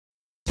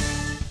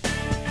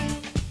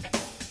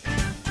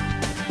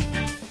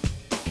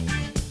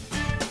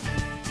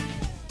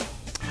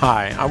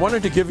Hi, I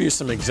wanted to give you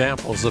some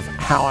examples of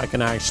how I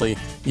can actually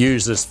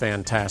use this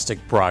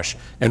fantastic brush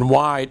and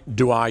why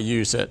do I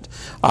use it.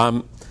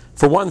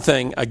 For one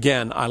thing,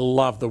 again, I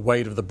love the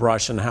weight of the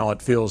brush and how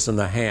it feels in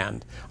the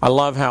hand. I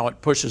love how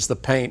it pushes the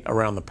paint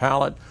around the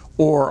palette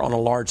or on a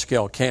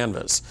large-scale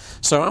canvas.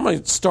 So I'm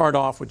going to start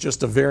off with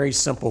just a very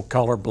simple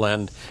color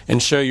blend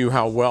and show you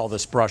how well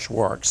this brush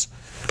works.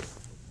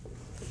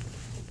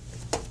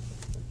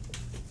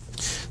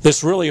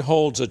 This really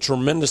holds a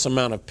tremendous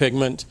amount of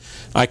pigment.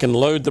 I can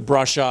load the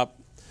brush up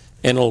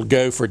and it'll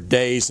go for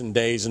days and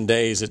days and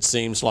days, it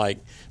seems like,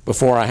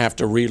 before I have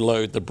to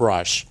reload the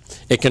brush.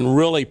 It can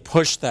really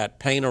push that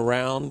paint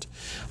around.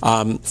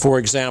 For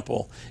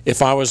example,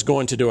 if I was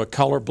going to do a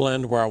color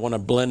blend where I want to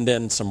blend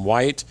in some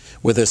white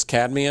with this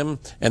cadmium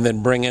and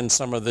then bring in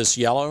some of this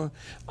yellow,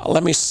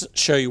 let me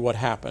show you what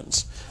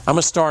happens. I'm going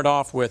to start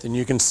off with, and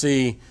you can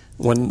see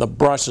when the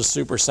brush is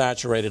super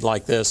saturated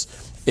like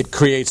this, it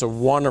creates a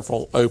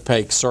wonderful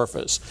opaque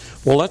surface.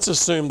 Well, let's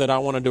assume that I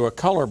want to do a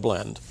color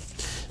blend.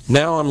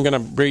 Now I'm going to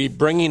be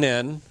bringing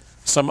in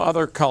some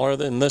other color,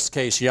 in this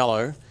case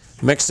yellow,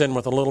 mixed in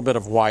with a little bit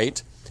of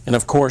white, and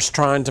of course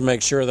trying to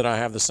make sure that I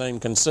have the same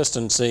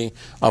consistency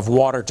of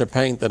water to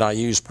paint that I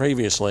used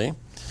previously.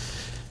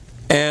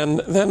 And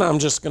then I'm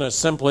just going to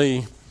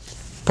simply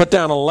put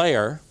down a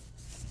layer.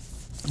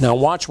 Now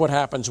watch what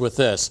happens with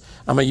this.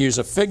 I'm going to use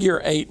a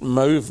figure 8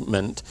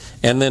 movement,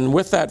 and then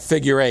with that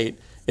figure 8,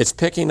 it's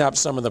picking up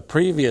some of the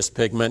previous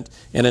pigment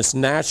and it's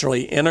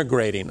naturally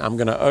integrating. I'm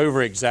going to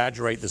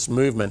over-exaggerate this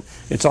movement.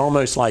 It's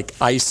almost like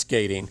ice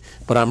skating,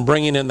 but I'm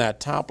bringing in that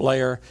top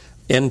layer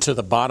into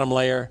the bottom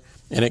layer,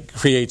 and it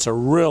creates a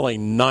really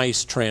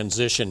nice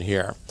transition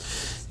here.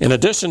 In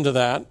addition to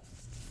that,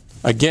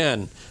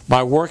 again,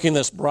 by working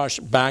this brush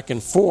back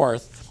and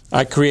forth,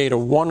 I create a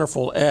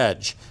wonderful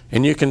edge,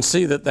 and you can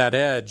see that that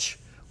edge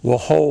will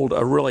hold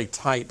a really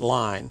tight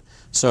line.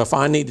 So if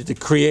I needed to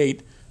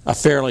create a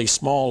fairly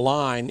small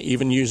line,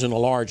 even using a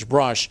large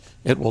brush,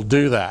 it will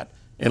do that.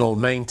 It'll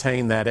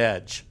maintain that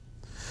edge.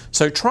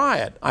 So try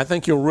it. I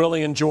think you'll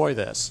really enjoy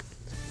this.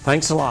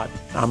 Thanks a lot.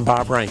 I'm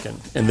Bob Rankin,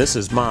 and this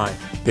is my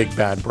Big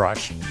Bad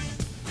Brush.